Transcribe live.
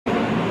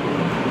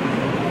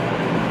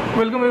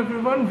Welcome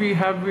everyone. We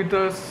have with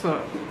us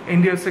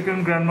India's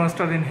second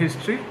Grandmaster in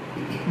history,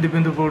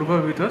 Dibyendu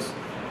Barua with us.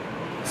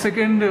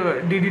 Second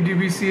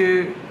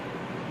DDDBCA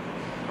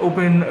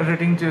Open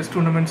Rating Chess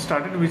Tournament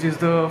started, which is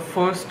the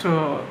first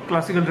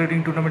classical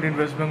rating tournament in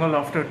West Bengal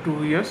after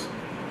 2 years.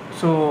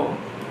 So,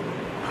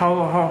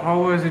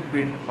 how has it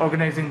been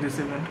organizing this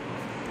event?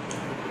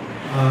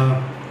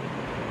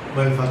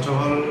 Well, first of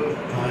all,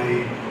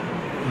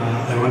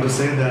 I want to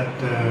say that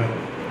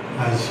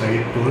as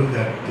Shahid told,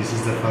 that this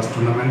is the first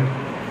tournament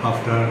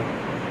after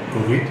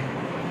COVID.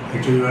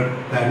 Actually, we were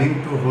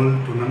planning to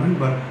hold tournament,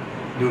 but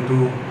due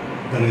to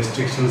the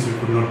restrictions, we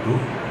could not do.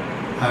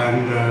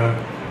 And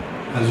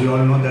as you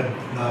all know, that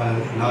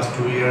last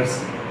 2 years,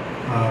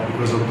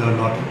 because of the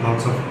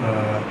lots of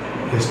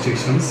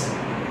restrictions,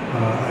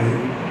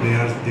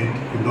 players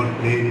could not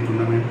play any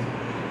tournament.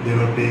 They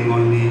were playing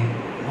only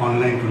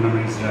online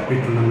tournaments,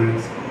 rapid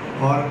tournaments,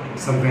 or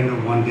some kind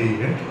of one-day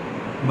event.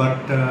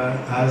 But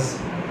as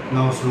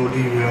now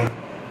slowly we are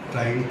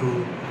trying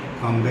to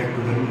come back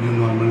to the new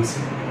normalcy,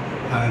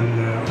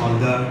 and all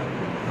the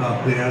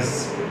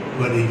players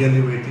were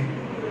eagerly waiting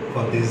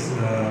for this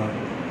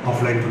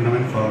offline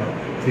tournament, for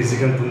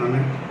physical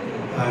tournament.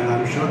 And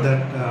I'm sure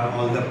that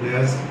all the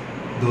players,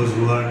 those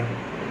who are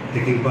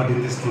taking part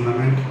in this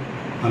tournament,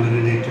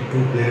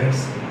 182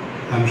 players,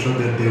 I'm sure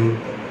that they would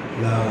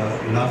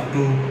love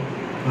to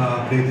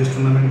play this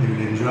tournament, they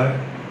will enjoy.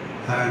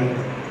 And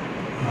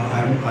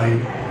I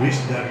wish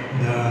that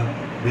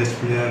the best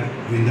player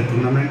win the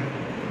tournament,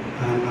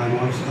 and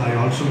I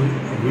also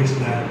wish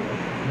that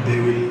they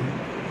will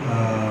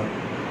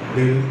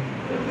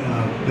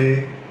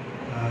play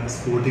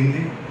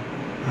sportingly.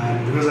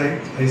 And because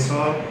I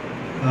saw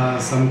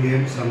some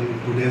games, some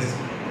 2 days,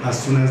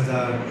 as soon as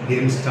the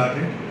game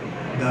started,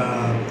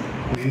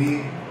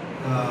 many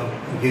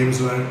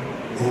games were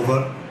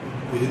over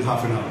within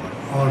half an hour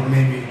or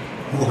maybe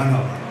 1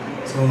 hour.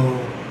 So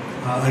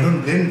I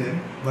don't blame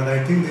them, but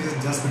I think this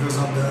is just because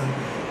of the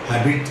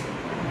habit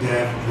they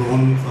have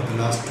grown for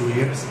the last 2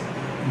 years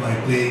by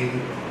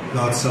playing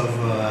lots of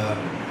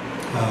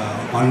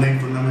online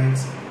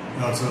tournaments,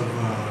 lots of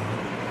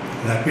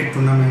rapid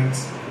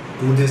tournaments,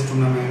 2 days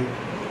tournament,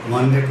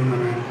 1 day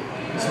tournament.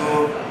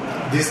 So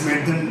this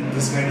made them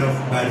this kind of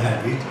bad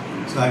habit.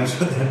 So I'm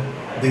sure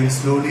that they will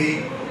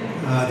slowly,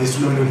 this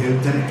tournament will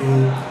help them to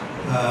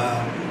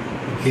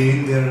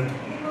gain their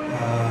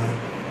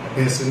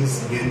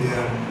patience, gain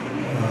their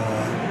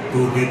to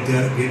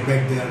get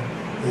back their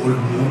old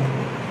mood.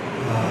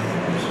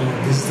 So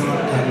this is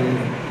what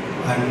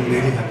I'm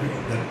really happy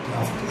that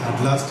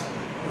at last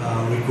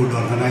we could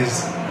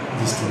organize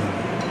this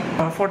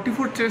tournament.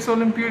 44th Chess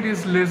Olympiad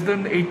is less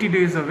than 80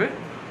 days away,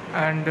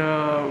 and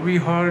we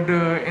heard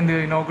in the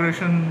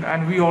inauguration,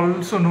 and we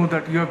also know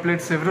that you have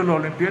played several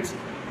Olympiads,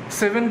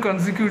 7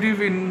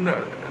 consecutive in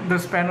the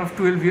span of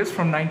 12 years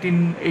from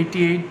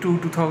 1988 to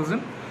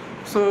 2000.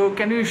 So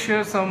can you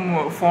share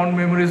some fond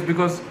memories,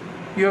 because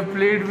you have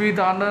played with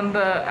Anand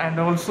and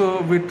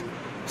also with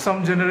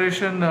some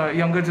generation,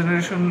 younger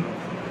generation,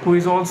 who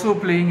is also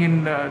playing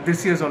in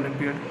this year's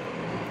Olympiad?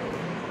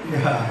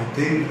 Yeah, I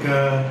think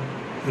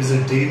there's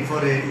a dream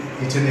for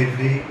each and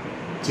every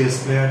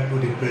chess player to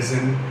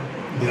represent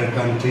their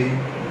country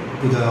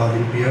to the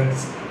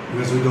Olympiads,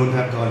 because we don't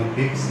have the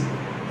Olympics,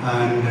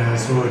 and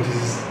so it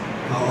is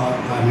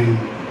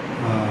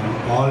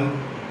all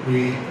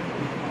we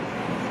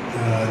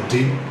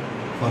dream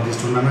for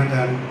this tournament.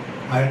 And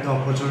I had the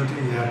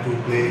opportunity here to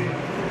play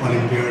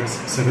Olympiads,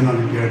 7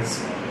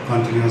 Olympiads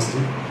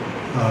continuously,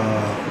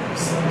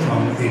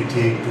 from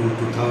 88 to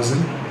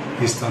 2000,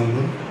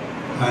 Istanbul,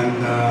 and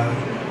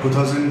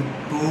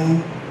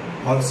 2002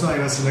 also I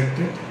was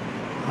selected.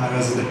 I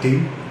was in the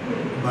team,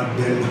 but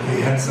then I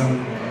had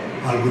some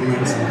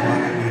arguments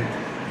with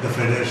the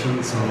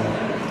federation, so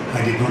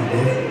I did not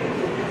go.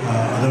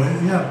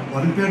 Otherwise, yeah,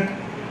 Olympiad,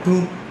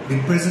 to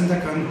represent the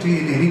country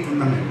in any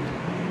tournament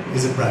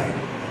is a pride.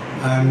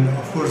 And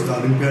of course the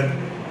Olympiad,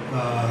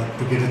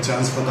 to get a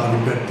chance for the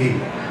Olympiad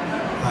team.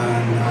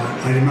 And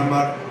I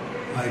remember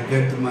I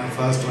played my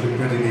first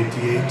Olympiad in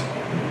 88,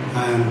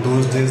 and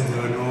those days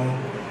there were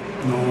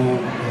no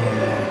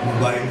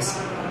mobiles,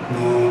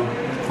 no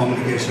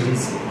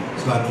communications.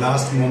 So at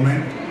last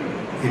moment,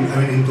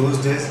 in those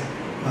days,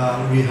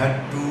 we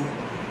had to,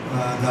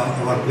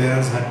 our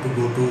players had to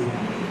go to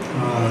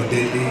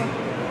Delhi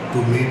to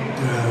meet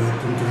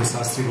to the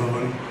Shastri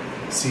Bhavan,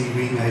 C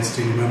wing. I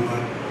still remember.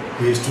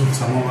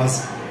 Some of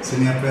us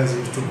senior players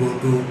used to go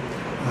to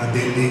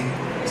Delhi,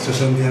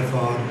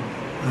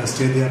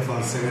 stay there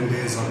for 7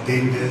 days or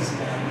 10 days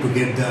to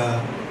get the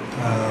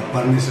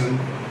permission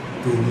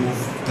to move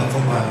the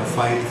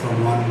file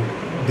from one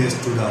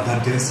desk to the other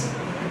desk,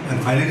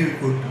 and finally we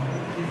could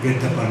get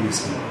the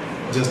permission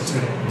just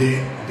a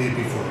day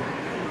before.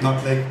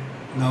 Not like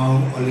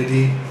now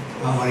already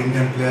our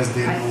Indian players,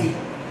 they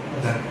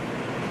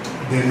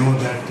know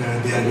that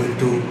they are going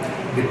to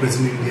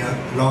represent India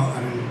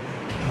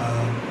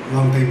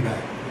long time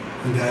back,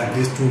 and at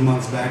least 2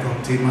 months back or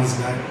 3 months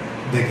back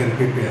they can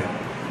prepare.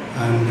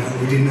 And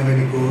we didn't have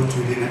any coach,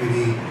 we didn't have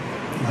any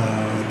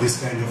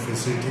this kind of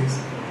facilities.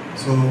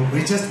 So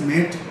we just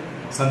met.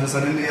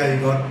 Suddenly I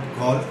got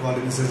called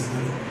in the sense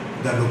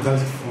the local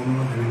phone.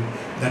 I mean,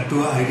 that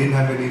too I didn't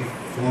have any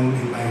phone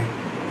in my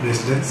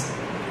residence.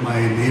 My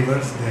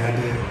neighbors, they had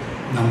a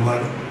number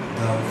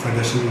the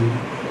federation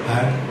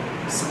had.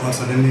 So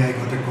suddenly I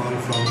got a call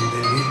from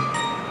Delhi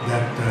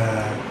that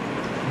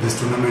this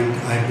tournament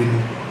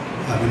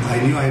I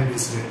knew I had been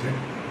selected,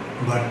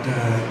 but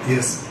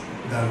yes,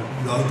 the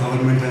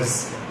government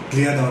has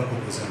cleared our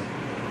proposal,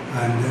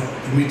 and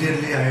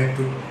immediately I had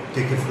to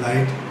take a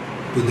flight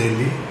to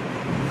Delhi,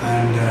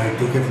 and I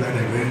took a flight.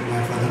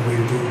 My father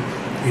went to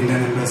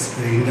Indian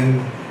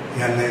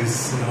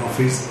Airlines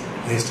office.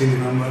 I still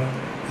remember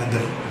at the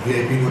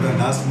VIP quota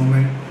last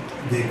moment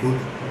they could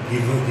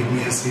give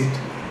me a seat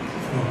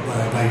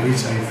by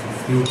which I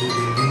flew to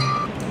Delhi.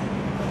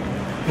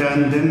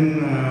 And then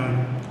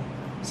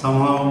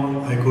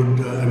somehow I could,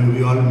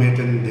 we all met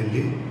in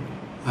Delhi,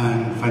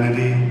 and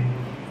finally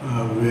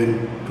we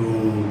went to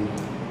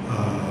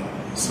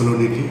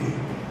Saloniki,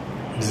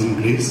 it is in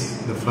Greece,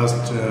 the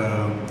first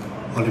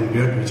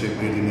Olympiad which I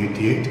played in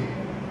 '88.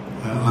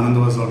 Anand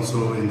was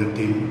also in the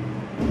team,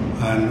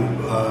 and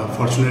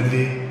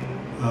fortunately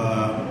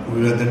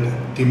we were the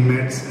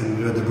teammates and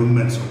we were the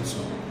roommates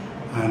also,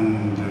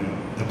 and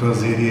that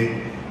was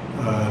really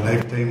a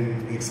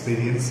lifetime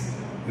experience,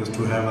 just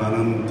to have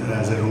Anand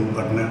as a room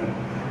partner.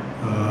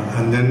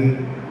 And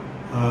then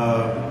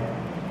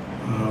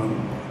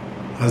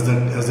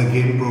as the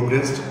game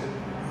progressed,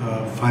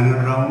 final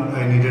round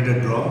I needed a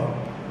draw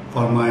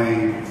for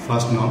my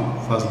first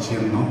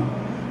GM norm.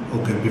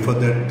 Okay, before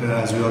that,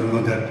 as we all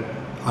know that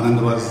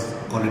Anand was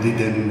already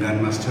then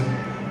Grandmaster,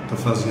 the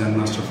first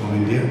Grandmaster from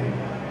India.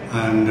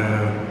 And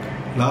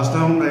last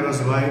round I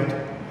was white,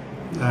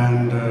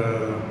 and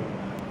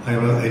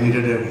I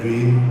needed a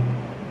win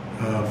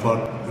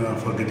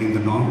for getting the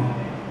norm,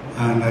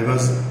 and I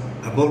was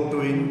about to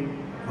win,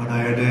 but I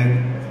had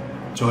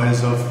a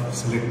choice of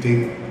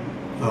selecting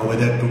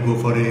whether to go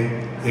for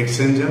a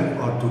exchanger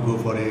or to go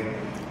for a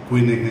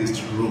queen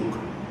against rook.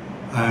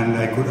 And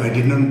I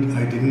didn't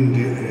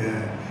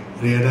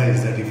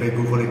realize that if I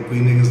go for a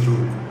queen against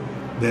rook,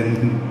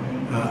 then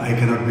I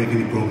cannot make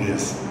any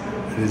progress.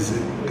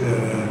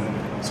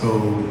 So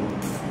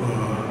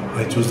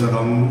I chose the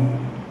wrong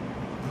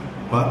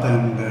path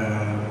and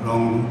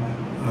wrong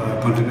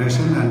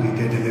continuation, and it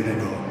ended in a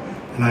draw.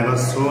 And I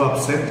was so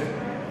upset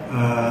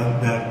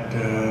that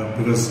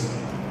because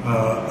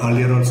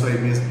earlier also I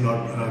missed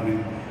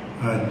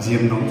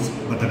GM norms,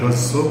 but that was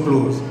so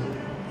close,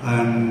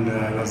 and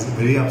I was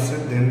very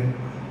upset. Then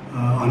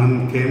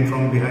Anand came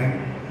from behind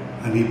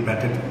and he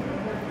patted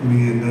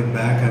me in the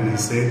back and he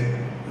said,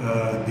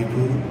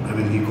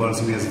 Dipu, he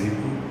calls me as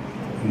Dipu,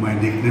 my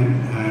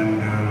nickname,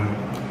 and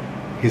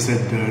he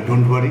said,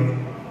 don't worry,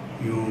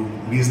 you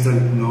missed the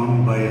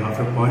norm by half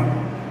a point.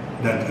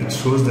 That it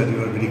shows that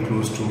you are very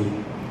close to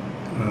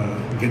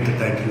get the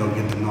title or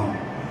get the norm.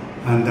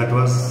 And that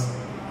was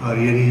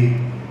really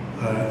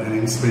an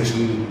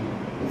inspiration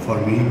for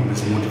me.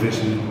 This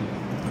motivation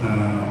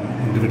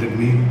motivated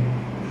me,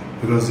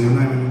 because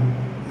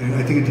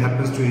I think it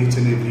happens to each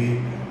and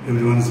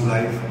everyone's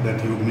life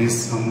that you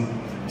miss some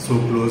so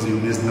close, you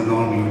miss the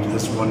norm, you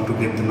just want to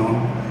get the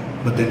norm,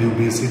 but then you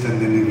miss it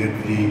and then you get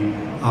very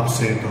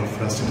upset or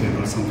frustrated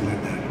or something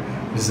like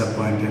that,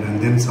 disappointed.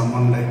 And then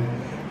someone like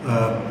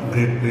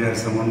great player,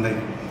 someone like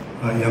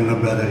a younger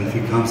brother, if he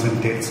comes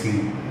and tells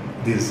me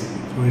this,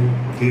 so it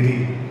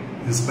really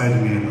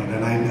inspired me a lot,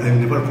 and I'll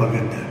never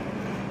forget that.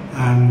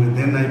 And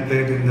then I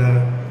played in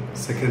the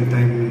second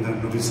time in the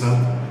Novi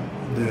Sad,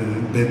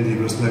 then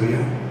Yugoslavia,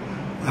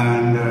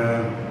 and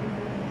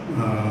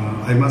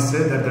I must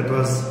say that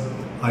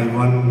I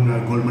won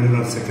gold medal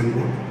on second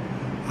board.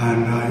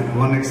 And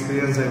one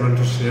experience I want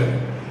to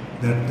share,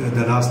 that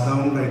the last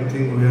round I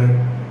think we were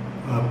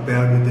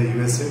paired with the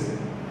USA,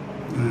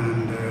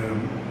 and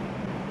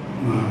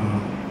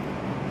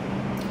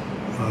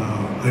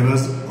I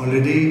was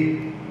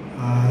already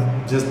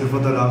just before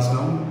the last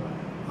round,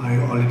 I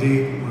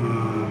already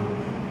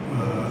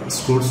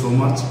scored so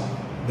much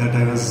that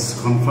I was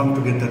confirmed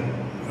to get that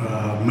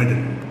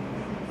medal.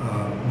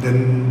 Then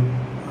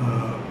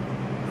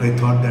I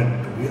thought that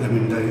the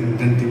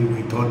Indian team,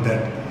 we thought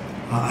that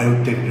I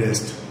would take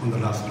rest on the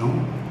last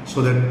round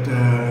so that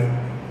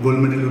gold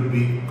medal would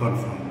be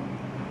confirmed.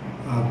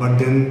 But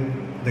then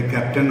the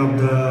captain of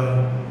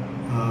the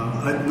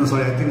I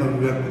think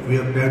we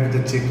are paired with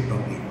the Czech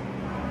Republic,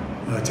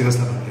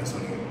 Czechoslovakia,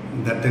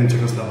 that time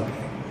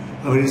Czechoslovakia,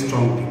 a very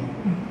strong team.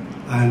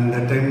 And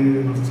that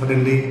time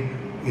suddenly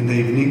in the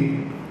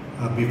evening,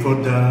 before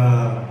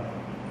the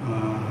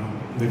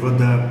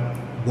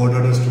board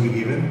orders to be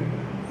given,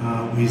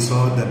 we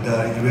saw that the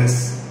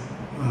US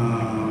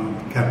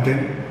captain,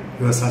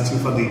 he was searching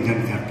for the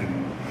Indian captain.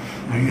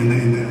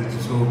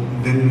 So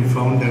then we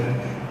found that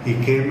he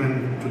came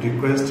and to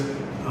request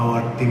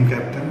our team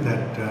captain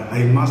that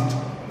I must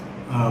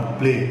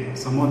play.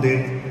 Somehow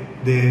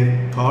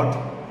they thought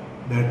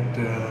that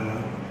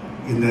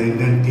in the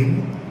Indian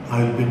team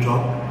I will be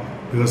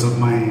dropped because of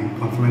my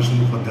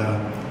confirmation for the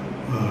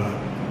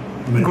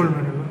medal. Gold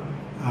medal.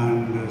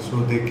 And so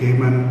they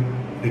came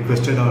and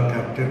requested our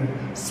captain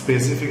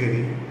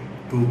specifically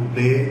to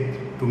play,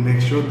 to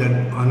make sure that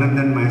Anand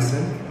and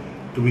myself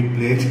to be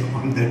played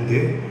on that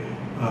day,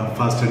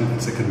 first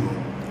and second ball.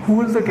 Who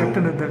was the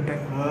captain at that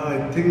time?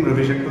 I think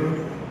Ravi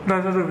Ravi.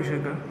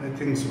 I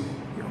think so.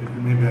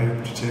 Maybe I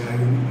have to check.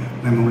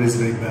 My memory is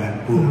very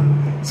bad, poor.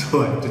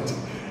 So I have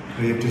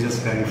to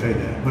just clarify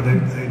that. But I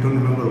don't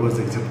remember what was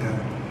the exact time.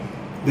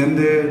 Then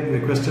they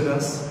requested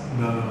us,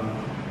 the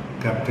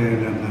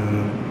captain and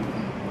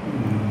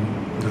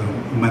the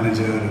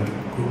manager and the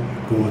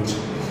coach,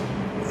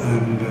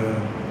 and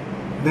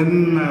then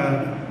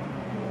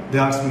they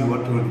asked me,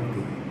 what do you want to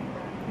do?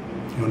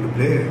 You want to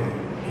play or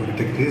you want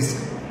to take risk?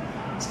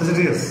 So I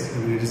said yes. I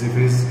mean, if it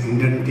is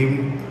Indian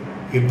team,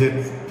 if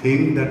they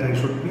think that I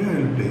should play, I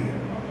will play.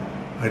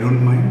 I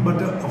don't mind,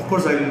 but of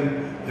course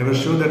I was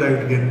sure that I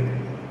would get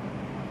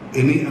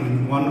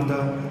one of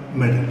the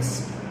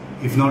medals.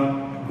 If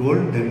not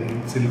gold,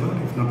 then silver.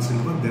 If not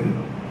silver, then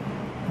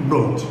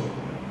bronze.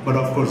 But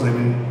of course, I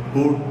mean,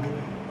 who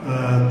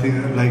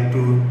would like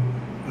to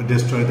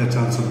destroy the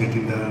chance of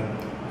getting the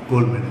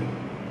gold medal?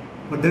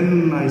 But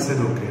then I said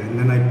okay, and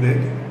then I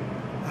played,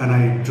 and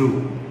I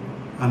drew,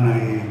 and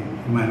I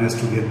managed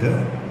to get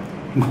the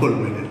gold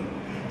medal.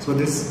 So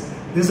this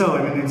is how,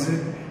 I mean, it's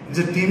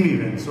a team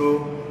event.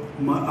 So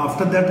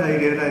after that I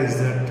realized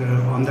that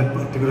on that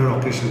particular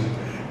occasion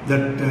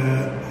that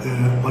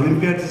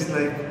Olympiad is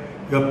like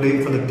you are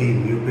playing for the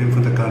team, you are playing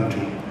for the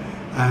country,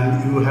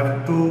 and you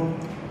have to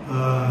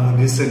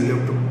listen, you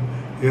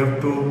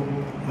have to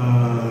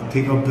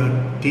think of the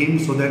team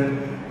so that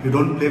you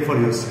don't play for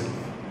yourself.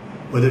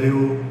 Whether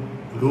you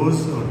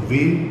lose or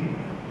win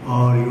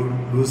or you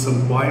lose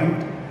some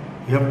point,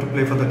 you have to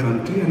play for the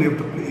country, and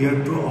you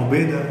have to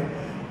obey the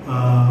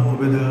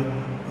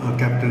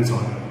captain's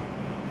order.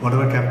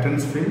 Whatever captain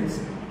feels,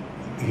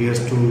 you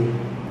have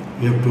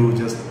to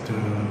just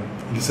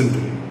listen to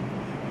him,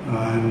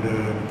 and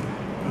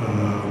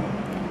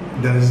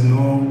there is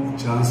no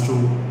chance to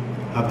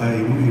have the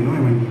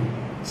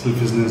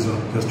selfishness or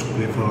just to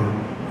play for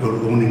your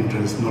own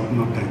interest, not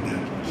like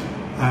that.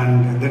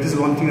 And that is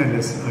one thing I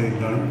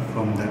learned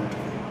from that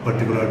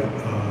particular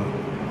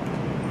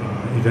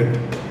event.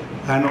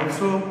 And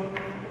also,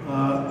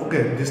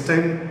 okay, this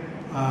time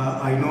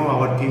I know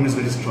our team is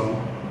very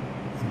strong.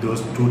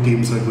 Those two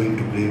teams are going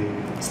to play,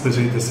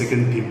 especially the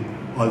second team,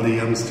 all the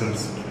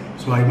youngsters.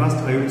 So I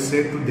will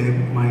say to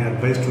them, my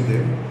advice to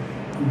them,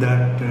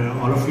 that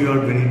all of you are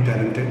very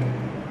talented,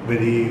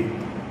 you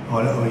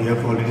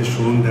have already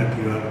shown that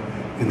you are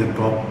in the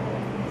top,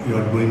 you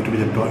are going to be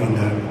the top in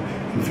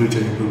future,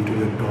 you are going to be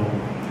the top.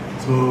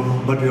 So,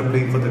 but you are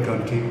playing for the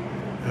country,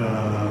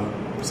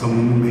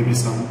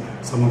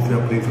 some of you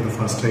are playing for the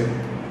first time.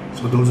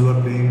 So those who are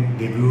playing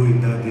debut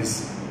in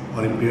this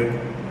Olympiad,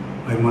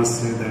 I must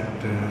say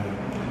that,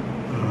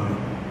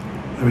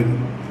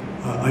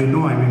 I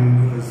know,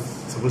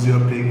 suppose you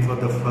are playing for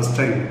the first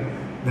time,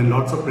 then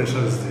lots of pressure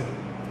is there.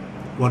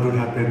 What would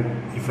happen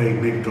if I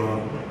make draw?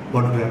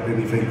 What would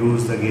happen if I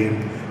lose the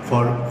game?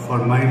 For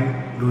my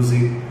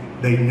losing,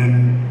 the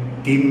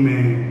Indian team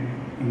may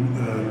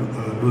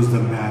lose the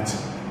match.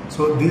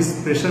 So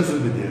these pressures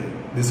will be there.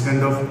 This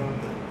kind of,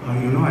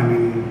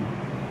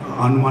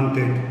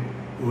 unwanted,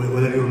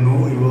 whether you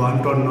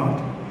want or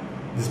not,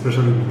 this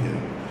pressure will be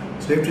there.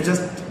 So you have to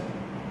just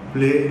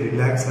play,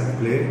 relax and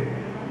play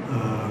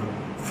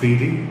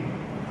freely.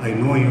 I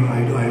know you.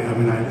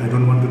 I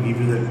don't want to give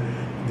you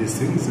these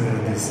things.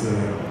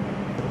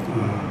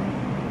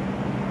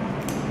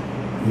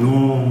 No,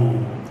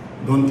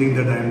 don't think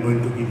that I am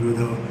going to give you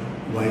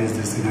why is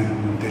this thing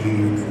I'm telling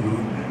you. No,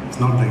 it's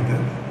not like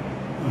that.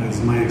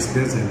 It's my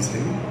experience. I'm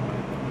saying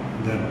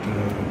that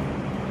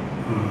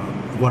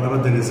whatever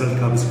the result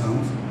comes.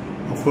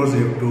 Of course,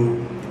 you have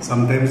to.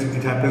 Sometimes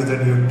it happens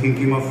that you are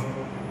thinking of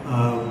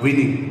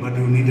winning, but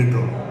you need a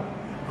draw.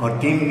 Our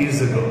team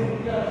needs a draw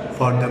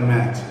for the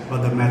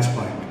match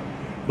point.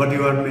 But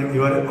you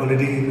are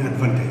already in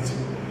advantage.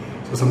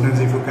 So sometimes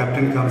if your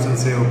captain comes and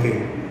say,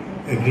 okay,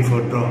 agree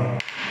for draw,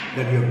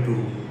 then you have to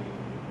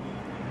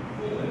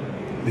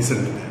listen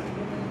to that.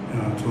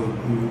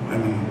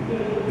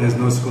 There's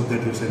no scope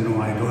that you say,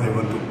 no, I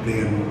want to play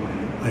and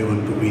I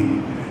want to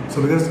win.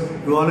 So because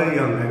you all are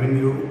young,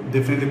 you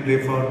definitely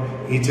play for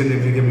each and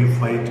every game, you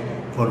fight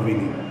for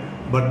winning.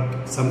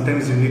 But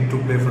sometimes you need to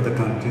play for the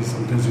country,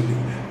 sometimes you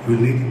will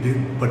need,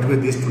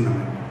 particularly this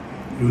tournament,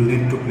 you will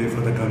need to play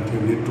for the country,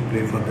 you need to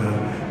play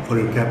for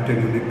your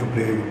captain, you need to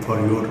play for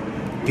your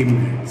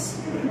teammates.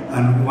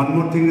 And one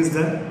more thing is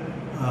that,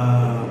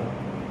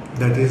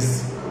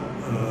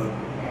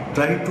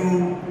 try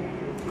to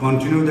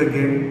continue the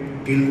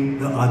game till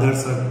the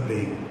others are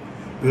playing.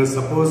 Because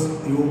suppose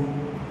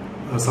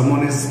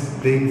someone is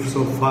playing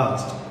so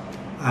fast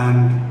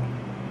and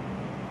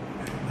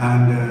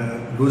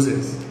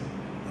loses,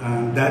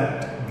 and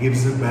that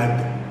gives a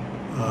bad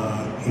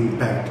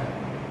impact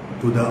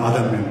to the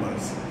other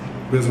members.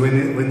 Because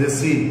when they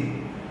see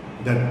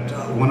that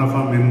one of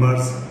our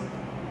members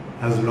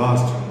has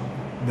lost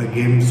the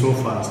game so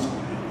fast,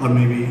 or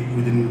maybe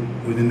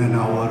within an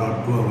hour or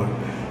 2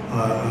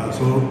 hours.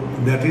 So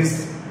that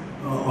is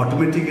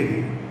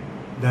automatically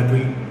that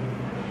will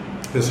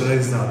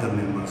pressurize the other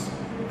members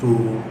to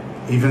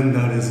even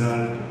the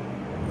result,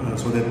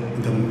 so that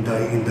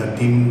the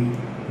team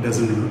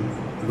doesn't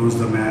lose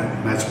the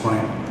match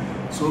point.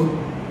 So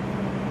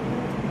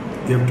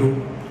you have to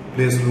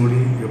play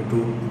slowly, you have to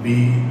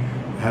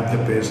have the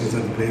patience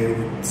and play,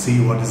 see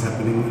what is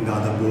happening in the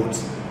other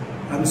boards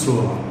and so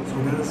on. So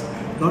there is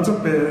lots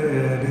of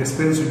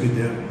experience will be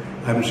there,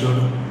 I'm sure.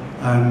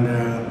 And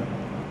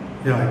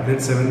yeah, I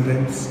played 7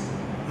 times.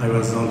 I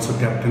was also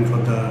captain for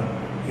the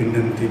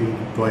Indian team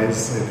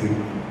twice, I think,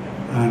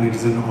 and it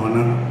is an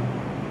honor.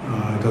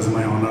 It was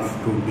my honor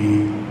to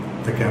be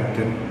the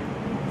captain,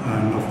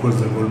 and of course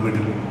the gold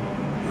medal.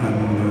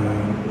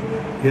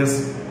 And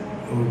yes,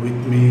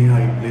 with me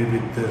I played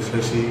with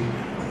Shashi,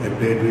 I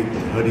played with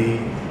Hari,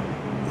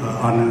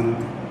 Anand,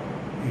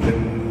 even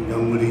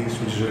Ganguli,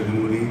 Sujit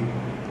Ganguli.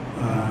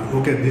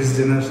 Okay, these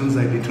generations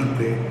I did not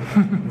play,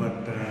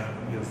 but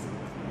yes,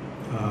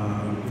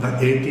 the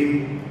A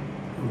team,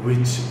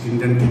 which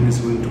Indian team is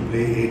going to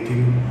play, A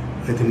team,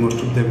 I think most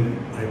of them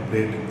I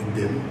played with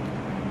them.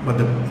 But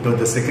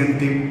the second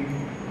team,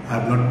 I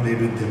have not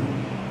played with them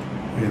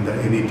in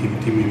any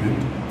team event.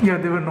 Yeah,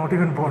 they were not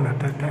even born at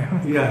that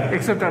time. Yeah.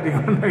 Except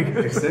Adivan, I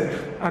guess.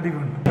 Except?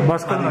 Adivan.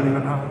 Bhaskar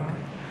Adivan.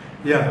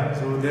 Yeah,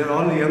 so they are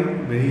all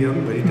young,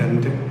 very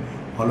talented.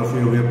 All of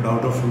you, we are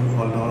proud of you,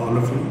 all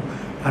of you.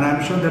 And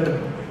I'm sure that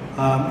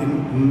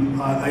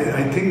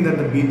I think that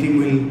the B team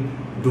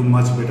will do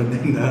much better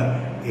than the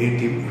A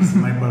team. It's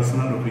my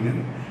personal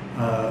opinion.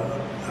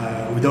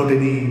 Without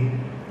any,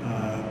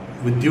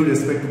 with due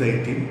respect to the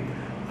A team,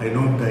 I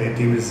know the A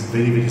team is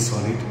very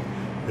solid,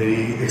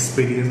 very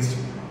experienced,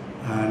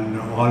 and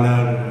all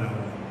are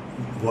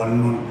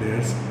well-known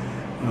players.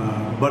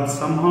 But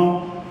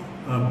somehow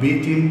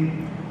B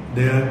team,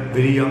 they are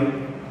very young,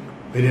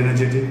 very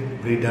energetic,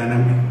 very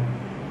dynamic,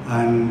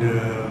 and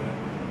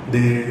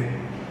they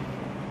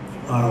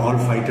are all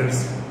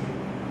fighters,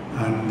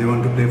 and they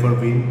want to play for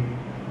win.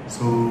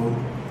 So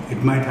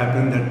it might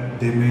happen that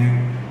they may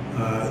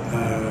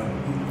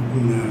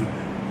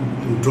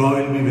draw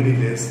will be very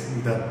less,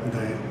 the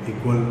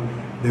equal,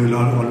 they will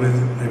always,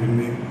 I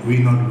mean,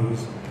 win or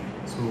lose.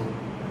 So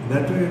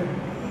that way,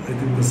 I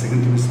think the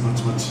second team is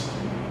much,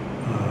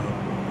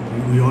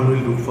 we all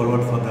will look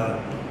forward for the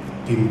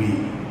team B.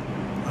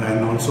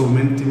 And also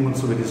women team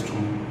also very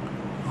strong.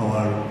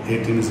 Our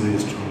A team is very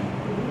strong.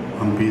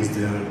 Ampi is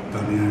there,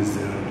 Tanya is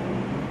there,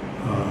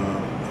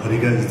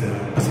 Hariga is there,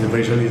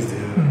 Vaishali is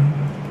there,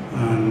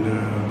 and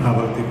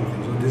Bhavarti.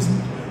 So this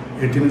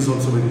A team is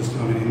also very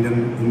strong. I mean, Indian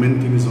women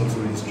team is also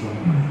very strong.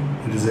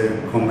 It is a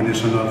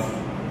combination of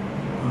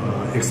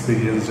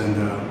experienced and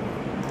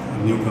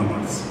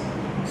newcomers.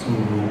 So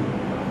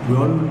we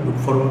all look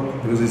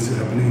forward, because it's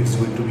happening, it's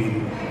going to be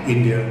in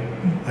India.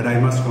 And I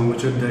must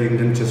congratulate the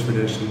Indian Chess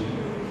Federation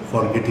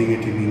for getting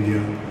it in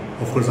India.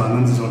 Of course,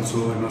 Anand is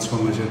also, I must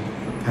congratulate,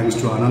 thanks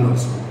to Anand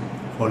also,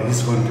 for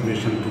his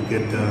contribution to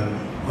get the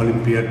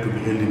Olympiad to be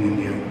held in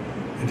India.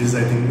 It is,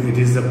 I think, it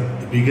is the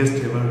biggest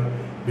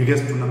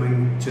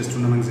tournament, chess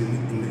tournaments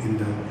in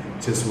the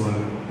chess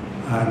world.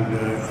 And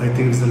I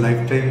think it's a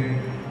lifetime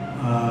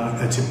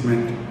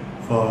achievement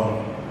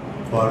for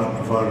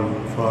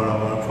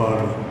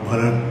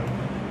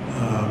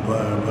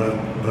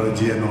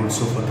Bharatji, and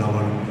also for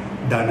our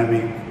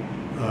dynamic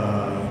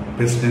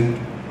president.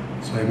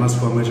 So I must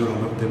congratulate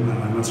all of them,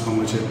 and I must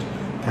congratulate,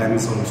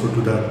 thanks also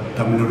to the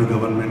Tamil Nadu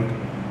government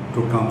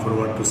to come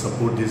forward to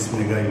support this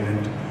mega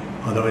event.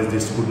 Otherwise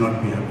this could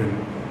not be happen.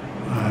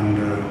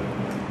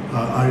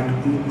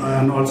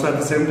 And also at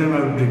the same time, I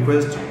would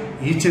request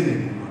each and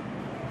everyone,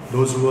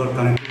 those who are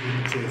connected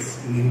with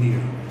chess in India,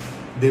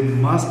 they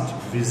must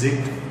visit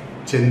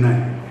Chennai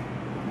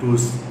to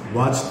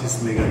watch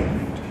this mega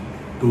event,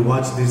 to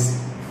watch this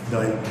the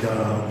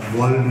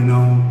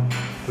world-renowned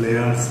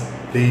players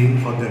playing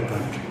for their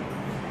country,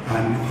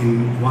 and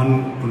in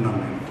one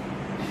tournament.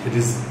 It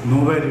is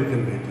nowhere you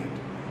can get it,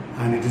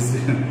 and it is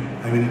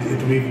I mean, it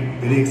will be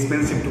very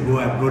expensive to go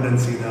abroad and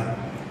see the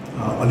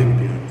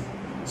Olympiad.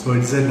 So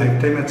it's a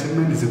lifetime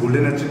achievement, it's a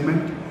golden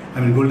achievement, I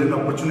mean golden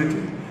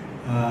opportunity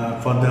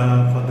for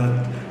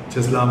the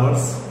chess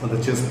lovers, for the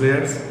chess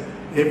players,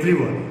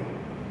 everyone,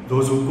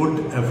 those who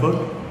could afford,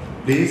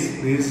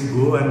 please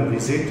go and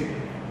visit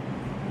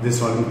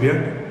this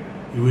Olympiad.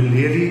 You will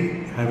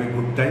really have a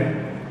good time,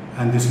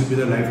 and this will be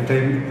the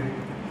lifetime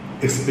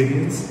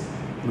experience,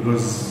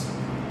 because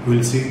you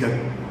will see the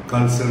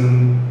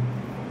Carlsen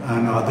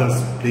and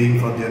others playing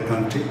for their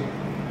country,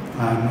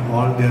 and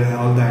all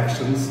the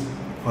actions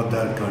for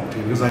their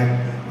country. Because I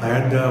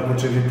had the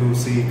opportunity to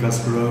see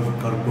Kasparov,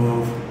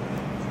 Karpov,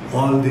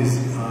 all these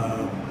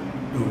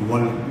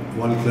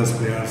world-class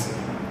players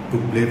to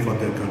play for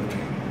their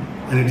country,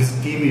 and it is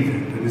team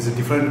event. It is a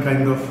different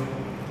kind of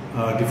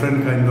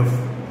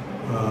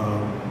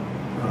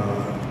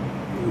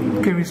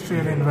chemistry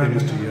and environment.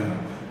 Chemistry, yeah.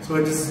 So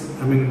it is.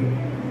 I mean,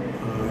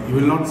 you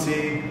will not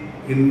see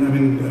in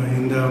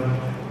the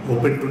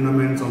open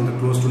tournaments, on the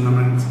closed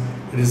tournaments,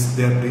 it is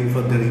they are playing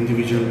for their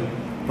individual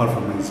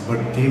performance,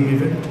 but team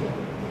event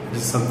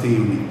is something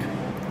unique.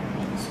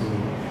 So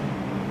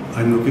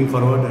I'm looking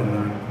forward,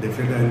 and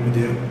definitely I will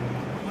be there.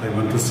 I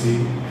want to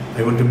see,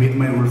 I want to meet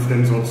my old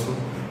friends also,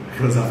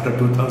 because after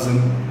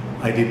 2000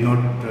 I did not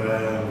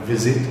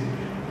visit.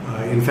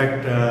 In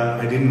fact,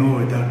 I didn't know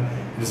whether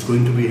it is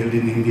going to be held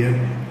in India.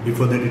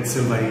 Before that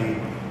itself, I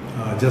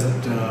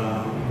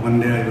one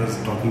day I was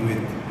talking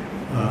with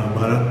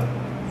Bharat,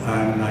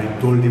 and I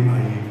told him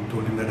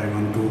that I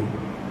want to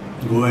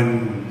go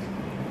and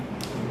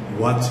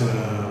watch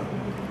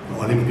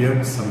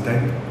Olympiad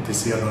sometime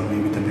this year or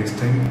maybe the next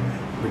time,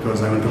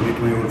 because I want to meet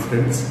my old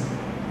friends.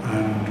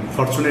 And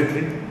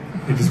fortunately,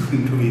 it is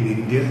going to be in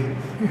India,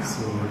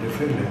 so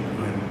definitely I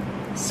will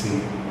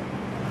see.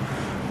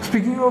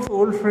 Speaking of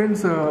old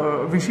friends,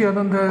 Vishy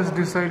Anand has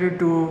decided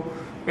to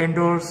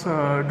endorse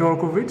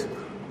Dvorkovich,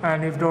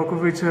 and if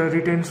Dvorkovich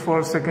retains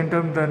for second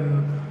term,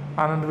 then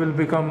Anand will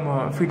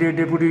become FIDE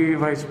Deputy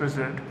Vice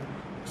President.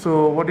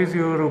 So what is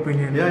your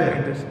opinion?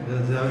 Yeah.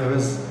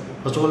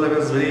 First of all, I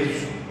was very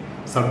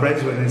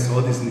surprised when I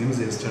saw this news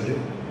yesterday,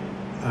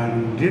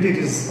 and really it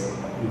is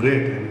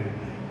great. And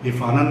if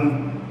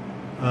Anand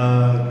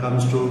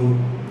comes to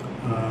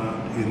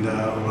in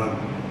the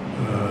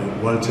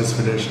World Chess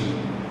Federation,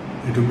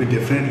 it will be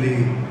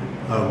definitely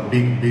a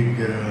big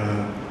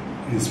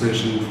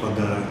inspiration for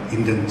the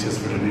Indian chess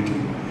fraternity.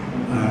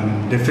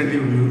 And definitely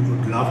we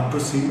would love to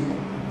see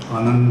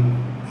Anand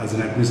as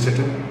an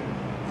administrator,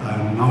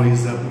 and now he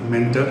is a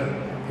mentor.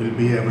 He will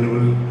be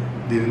available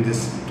during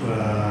this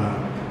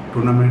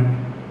tournament,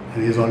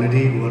 and he is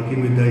already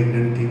working with the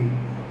Indian team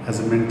as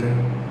a mentor,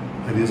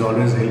 and he is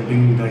always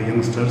helping the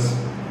youngsters.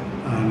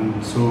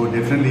 And so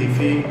definitely if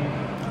he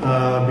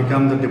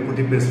become the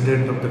Deputy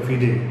President of the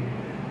FIDE,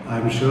 I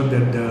am sure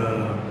that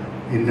the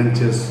Indian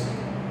chess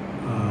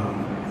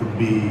would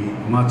be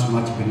much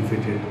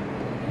benefited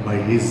by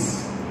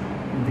his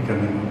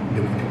becoming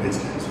Deputy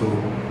President. So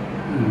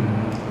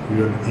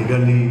we are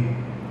eagerly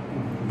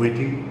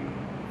waiting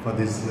for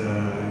this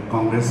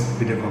Congress,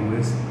 FIDE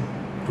Congress,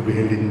 to be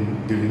held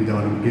during the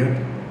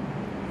Olympiad,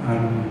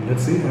 and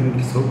let's see.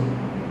 And so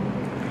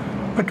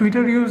a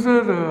Twitter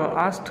user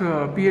asked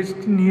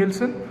PhD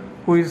Nielsen,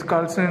 who is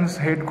Carlsen's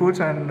head coach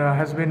and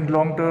has been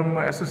long-term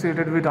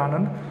associated with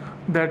Anand,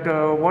 that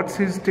what's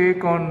his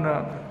take on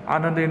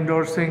Anand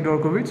endorsing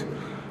Dvorkovich.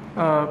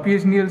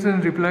 PhD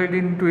Nielsen replied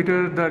in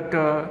Twitter that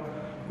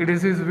it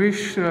is his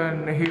wish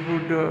and he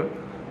would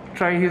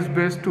try his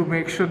best to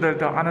make sure that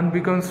Anand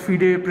becomes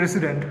FIDE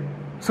President.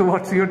 So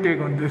what's your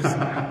take on this?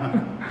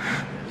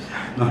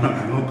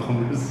 No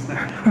comments.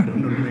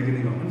 Don't make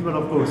any comments. But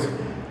of course,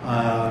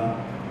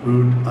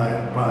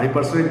 I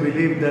personally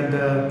believe that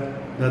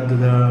the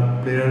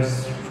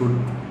players should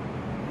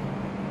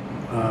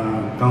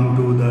come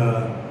to the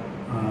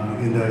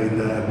in the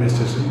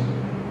administration,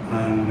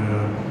 and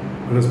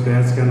because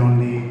players can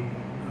only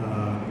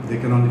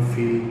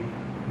feel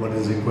what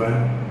is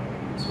required.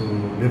 So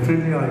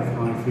definitely,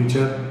 my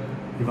future,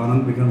 if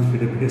Anand becomes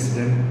FIDE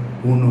President,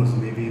 who knows,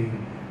 maybe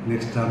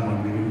next term or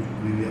maybe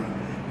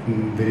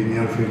in very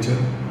near future.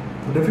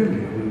 So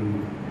definitely,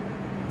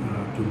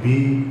 to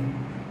be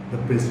the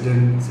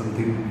president,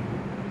 something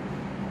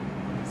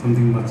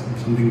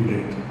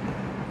great.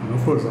 And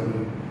of course,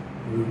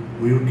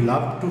 we would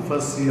love to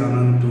first see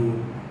Anand to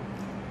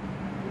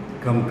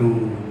come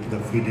to the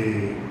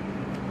FIDE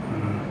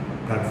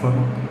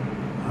platform,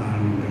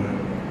 and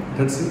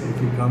let's see, if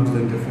he comes,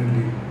 then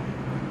definitely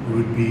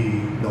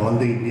all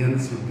the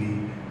Indians would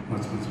be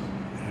much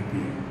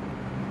happier.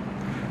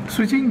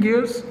 Switching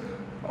gears,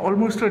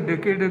 almost a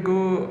decade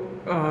ago,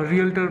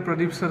 realtor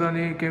Pradeep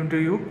Sarani came to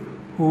you,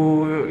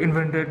 who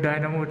invented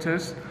Dynamo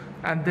Chess,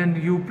 and then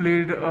you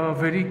played a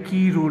very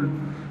key role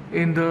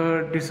in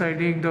the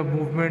deciding the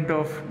movement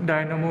of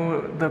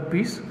Dynamo, the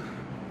piece.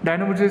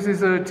 Dynamo Chess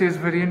is a chess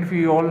variant,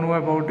 we all know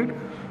about it.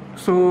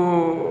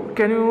 So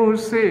can you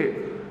say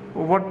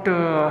what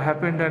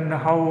happened and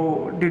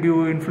how did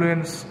you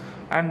influence,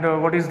 and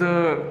what is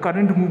the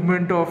current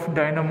movement of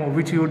Dynamo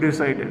which you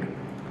decided?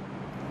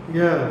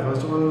 Yeah,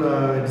 first of all,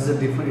 it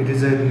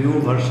is a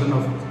new version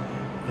of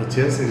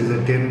chess. It is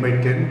a 10 by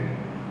 10,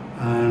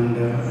 and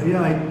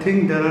I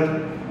think there are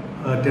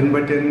 10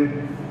 by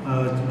 10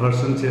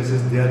 version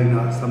chesses there in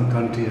some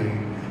country.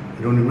 I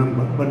don't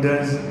remember, but there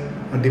is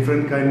a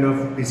different kind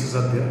of pieces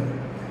are there.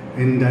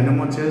 In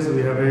Dynamo Chess,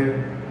 we have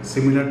a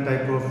similar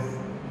type of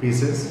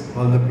pieces,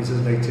 all the pieces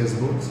like chess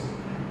boards,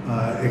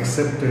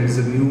 except there is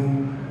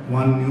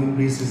one new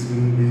piece is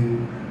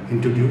being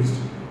introduced.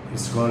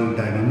 It's called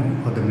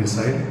Dynamo, or the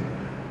missile.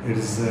 It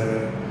is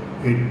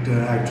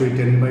actually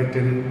 10 by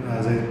 10,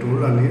 as I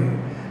told earlier,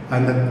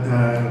 and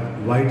the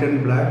white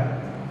and black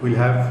will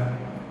have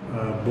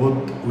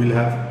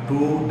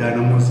two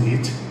dynamos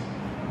each.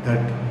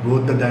 That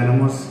both the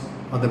dynamos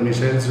or the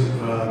missiles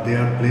they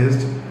are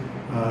placed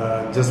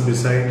just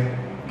beside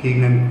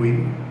king and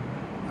queen,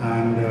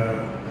 and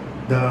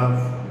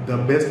the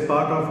best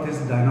part of this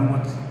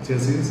Dynamo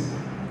Chess is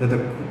that the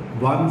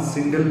one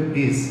single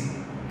piece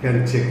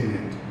can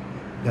checkmate.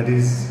 That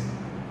is,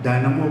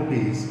 Dynamo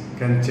piece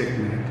can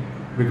checkmate,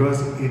 because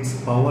its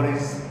power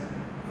is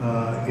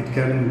it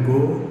can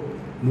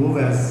move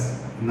as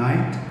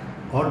knight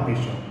or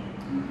bishop.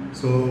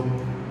 So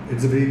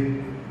it's a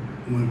very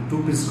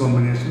two-piece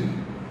combination,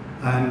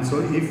 and so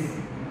if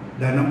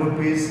Dynamo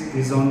piece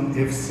is on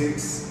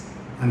f6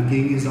 and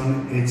king is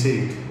on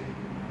h8,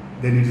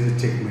 then it is a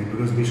checkmate,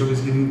 because bishop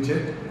is giving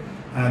check,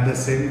 and at the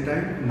same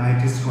time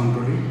knight is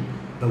controlling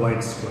the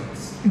white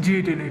squares.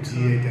 G8 and h7.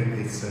 G8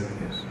 and h7.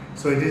 Yes.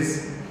 So it is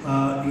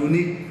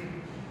unique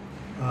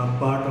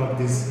part of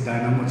this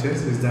Dynamo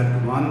chess is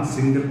that one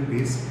single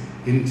piece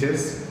in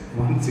chess,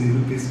 one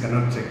single piece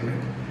cannot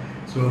checkmate.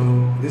 So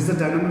this is the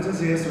Dynamo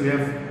chess. Yes, we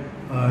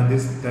have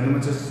this Dynamo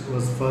chess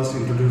was first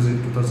introduced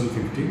in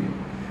 2015,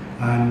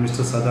 and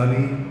Mr.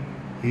 Sadani,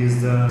 he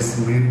is the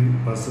main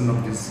person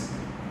of this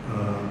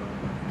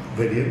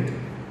variant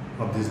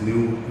of this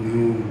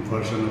new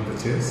version of the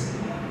chess,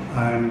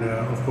 and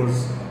of course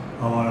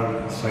our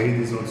Shahid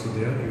is also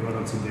there. You are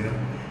also there.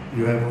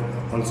 You have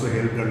also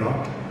helped a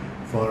lot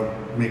for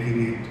making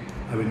it.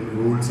 I mean,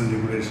 rules and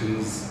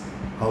regulations,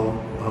 how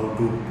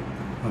to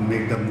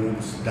make the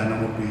moves.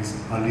 Dynamo piece.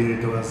 Earlier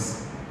it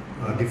was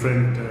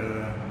different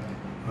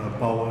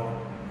power.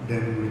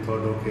 Then we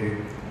thought, okay,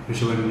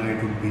 bishop and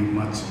knight would be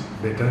much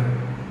better.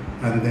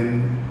 And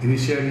then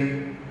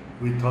initially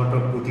we thought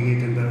of putting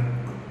it in the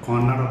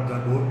corner of the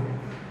board,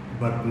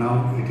 but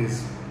now it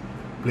is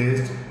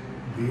placed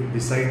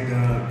beside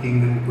the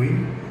king and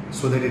queen,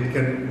 so that it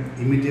can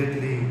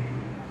immediately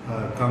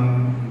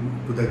come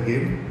to the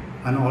game,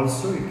 and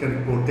also it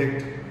can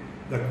protect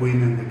the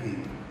queen and the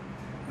king.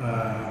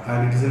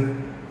 And it is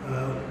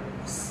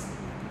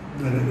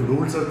the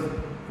rules are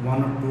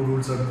one or two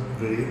rules are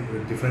very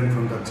different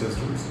from the chess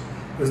rules,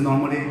 because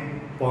normally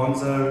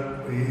pawns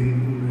are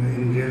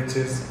in real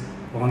chess,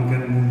 pawn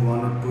can move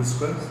one or two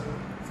squares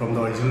from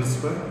the original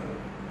square,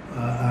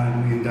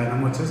 and in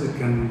Dynamo chess it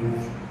can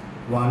move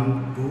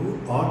 1,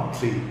 2 or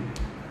 3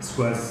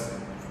 squares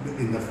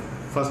in the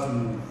first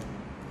move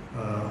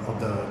of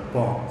the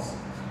pawns.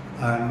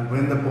 And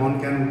when the pawn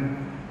can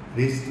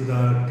reach to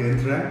the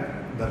 10th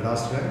rank, the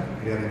last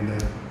rank here in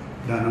the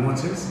Dynamo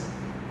chess,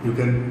 you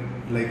can,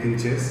 like in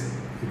chess,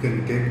 you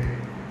can take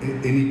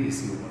any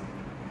piece you want.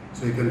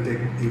 So you can take,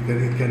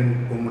 it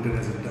can promote it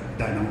as a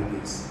Dynamo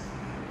piece.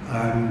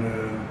 And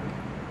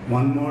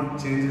one more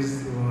change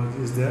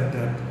is that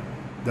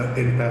the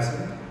end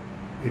passage,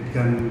 it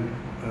can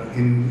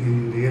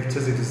in real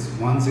chess it is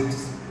once it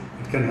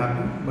can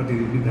happen, but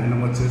in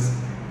Dynamo chess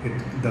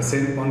the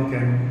same pawn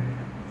can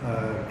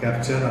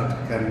capture or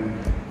can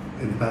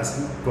in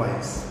passing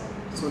twice.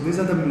 So these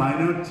are the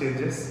minor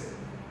changes,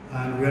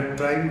 and we are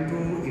trying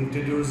to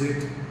introduce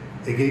it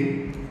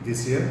again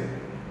this year,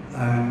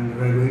 and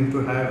we are going to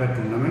have a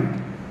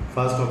tournament,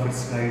 first of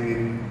its kind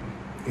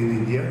in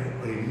India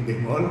or in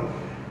Bengal,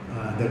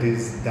 that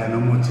is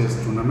Dynamo Chess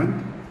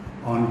Tournament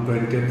on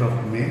 20th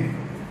of May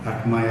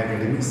at my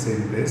academy,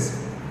 same place,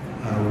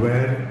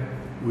 where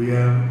we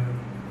are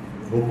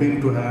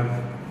hoping to have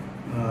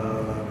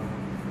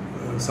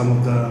some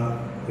of the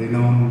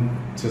renowned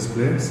chess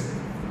players,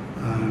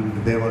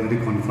 and they have already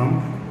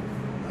confirmed.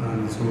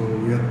 And so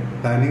we are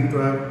planning to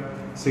have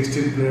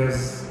 16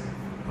 players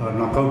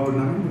knockout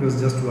tournament,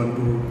 because just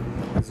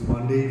it's a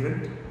one-day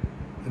event,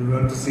 and we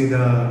want to see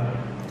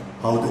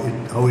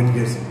how it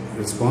gets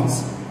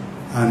response.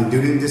 And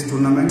during this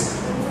tournament,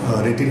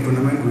 rating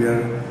tournament, we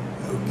are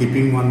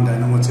keeping one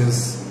Dynamo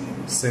chess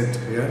set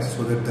here,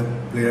 so that the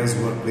players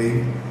who are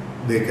playing,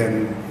 they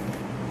can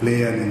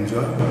play and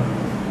enjoy.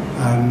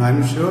 And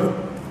I'm sure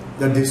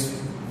that this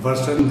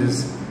version,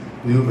 this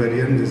new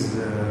variant, this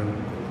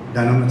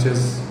Dynamo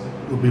chess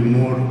will be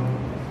more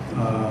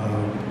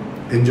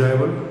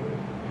enjoyable,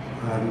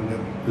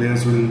 and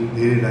players will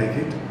really like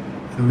it.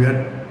 And we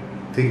are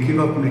thinking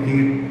of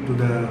making it to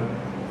the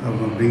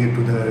bring it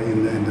to the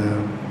in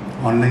the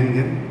online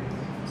game,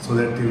 so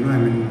that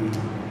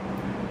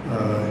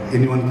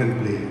anyone can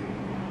play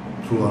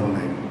through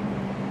online.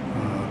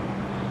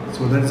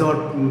 So that's our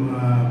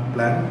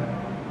plan,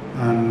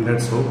 and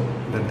let's hope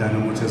that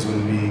Dynamo chess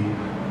will be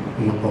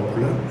more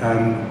popular.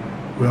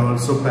 And we are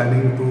also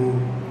planning to,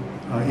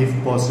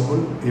 if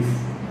possible, if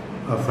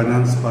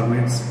finance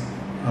permits,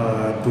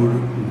 to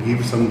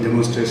give some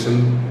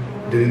demonstration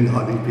during the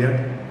Olympiad,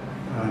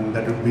 and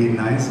that would be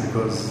nice,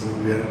 because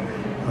we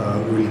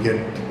will get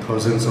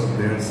thousands of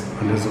players,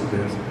 hundreds of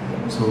players.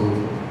 So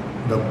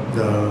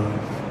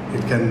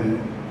it can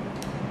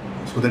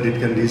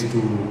reach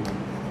to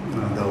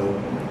the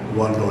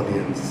world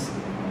audience,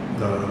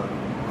 the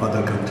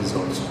other countries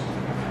also.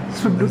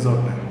 So that's our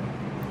plan.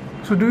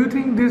 So do you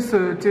think this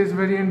chess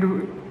variant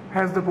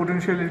has the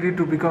potentiality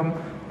to become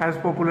as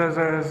popular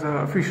as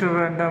Fischer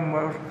Random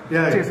or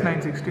Chess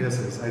 960?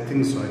 Yes, I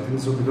think so.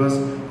 Because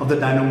of the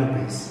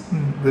Dynamo piece.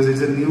 Because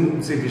it's a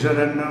new, Fischer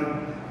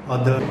Random or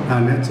the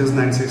Chess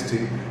 960,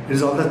 it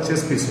is all the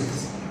chess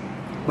pieces.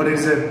 But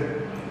it's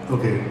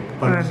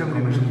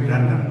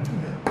random.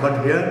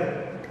 But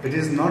here, it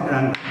is not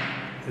random.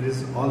 It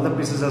is all the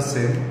pieces are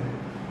same,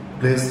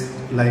 placed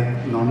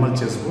like normal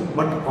chessboard,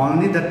 but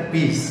only that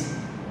piece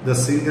the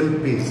single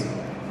piece,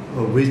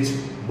 which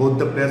both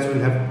the players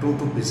will have two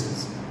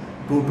pieces,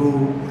 two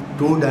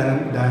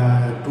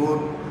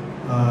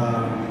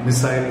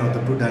missile or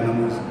the two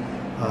dynamos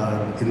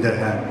in their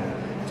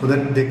hand, so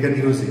that they can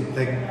use it.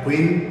 Like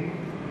queen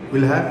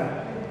will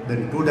have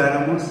then two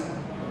dynamos,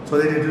 so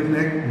that it will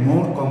make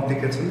more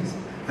complications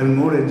and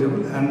more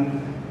enjoyable,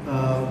 and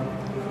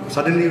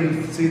suddenly you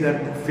will feel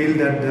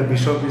that the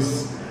bishop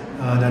is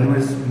dynamo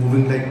is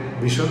moving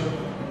like bishop,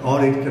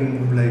 or it can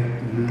move like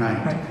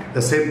knight,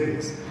 the same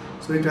place.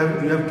 So you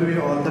have to be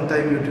all the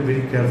time, you have to be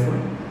very careful,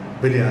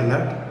 very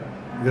alert,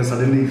 because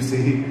suddenly you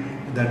see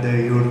that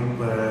your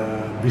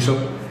bishop,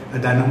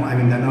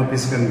 dynamo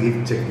piece can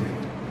give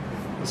checkmate.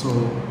 So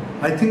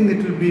I think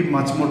it will be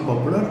much more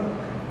popular,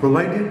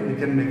 provided we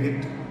can make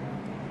it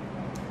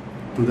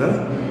to the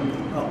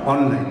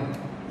online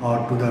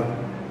or to the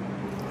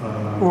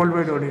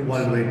worldwide audience.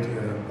 Worldwide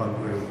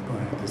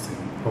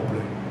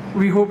popular.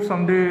 We hope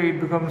someday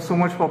it becomes so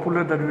much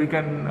popular that we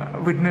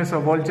can witness a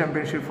world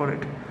championship for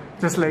it,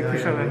 just like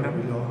Vishy Anand.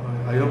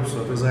 I hope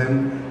so, because I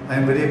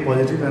am very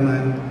positive, and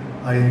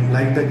I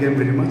like the game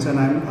very much, and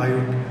I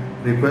would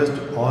request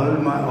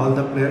all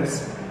the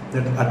players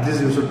that at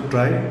least you should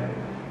try,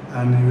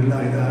 and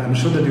I am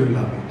sure that you will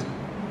love it.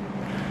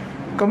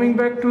 Coming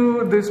back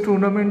to this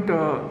tournament,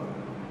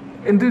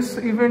 in this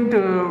event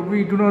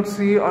we do not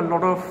see a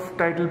lot of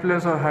title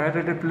players or higher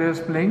rated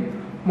players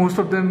playing. Most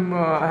of them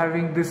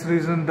having this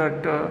reason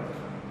that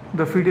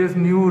the FIDE's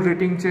new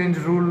rating change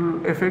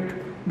rule effect,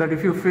 that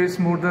if you face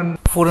more than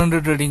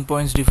 400 rating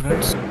points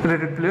difference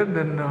rated player,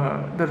 then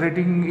the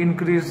rating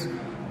increase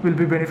will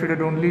be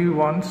benefited only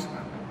once,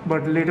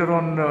 but later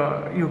on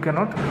you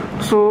cannot.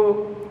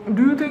 So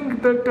do you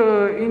think that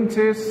in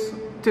chess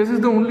is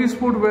the only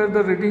sport where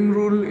the rating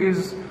rule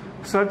is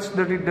such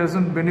that it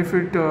doesn't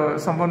benefit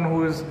someone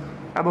who is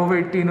above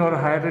 18 or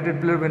higher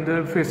rated player when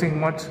they're facing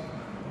much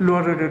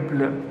lower rated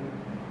player?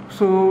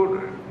 So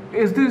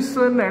is this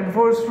an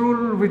adverse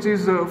rule which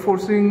is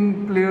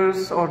forcing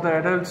players or the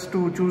adults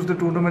to choose the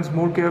tournaments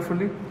more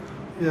carefully?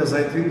 Yes,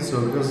 I think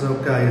so, because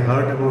I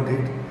heard about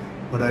it,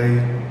 but I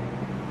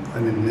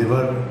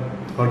never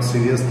thought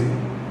seriously.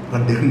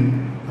 But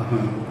then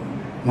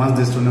once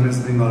this tournament is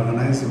being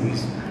organized,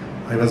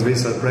 I was very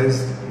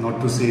surprised not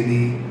to see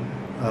any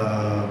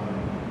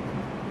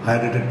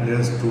higher rated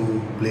players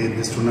to play in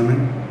this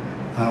tournament,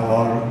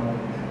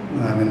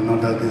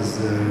 not that is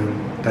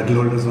title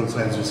holders also,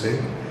 as you say.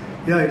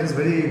 Yeah, it is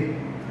very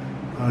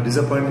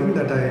disappointing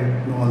that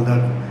all the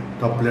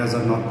top players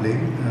are not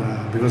playing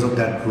because of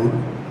that rule,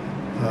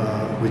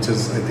 which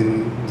is, I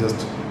think,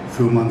 just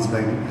few months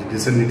back,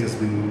 recently it has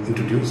been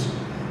introduced.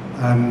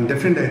 And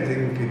definitely I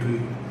think it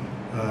will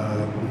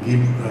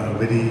give a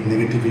very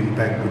negative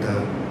impact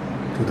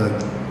to the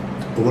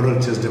overall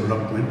chess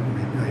development.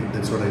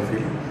 That's what I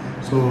feel.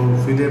 So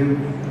FIDE,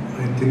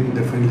 I think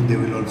definitely they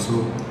will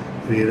also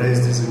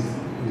realize this in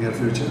near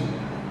future,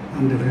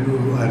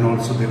 and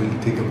also they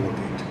will think about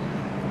it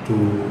to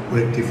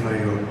rectify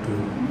or to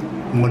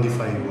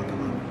modify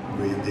whatever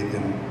way they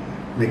can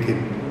make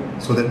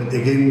it, so that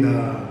again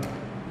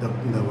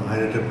the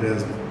higher rated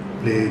players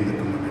play in the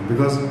tournament.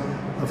 Because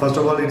first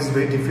of all, it's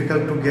very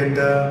difficult to get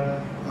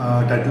the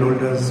title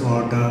holders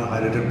or the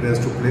higher rated players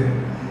to play,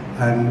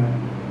 and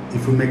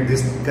if you make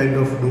this kind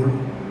of rule,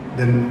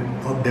 then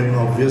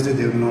obviously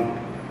they will not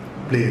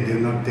play, they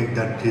will not take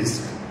that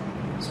risk.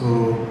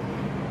 So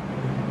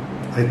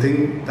I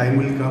think time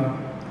will come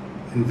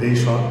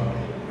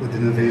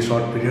within a very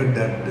short period,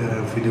 that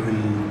FIDE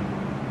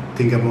will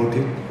think about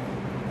it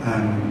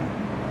and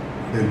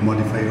they will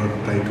modify or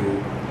try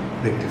to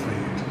rectify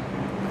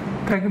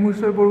it. Thank you,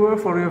 Mr. Barua,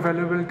 for your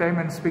valuable time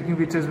and speaking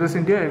with Chess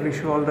India. I wish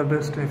you all the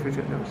best in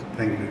future.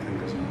 Thank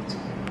you so much.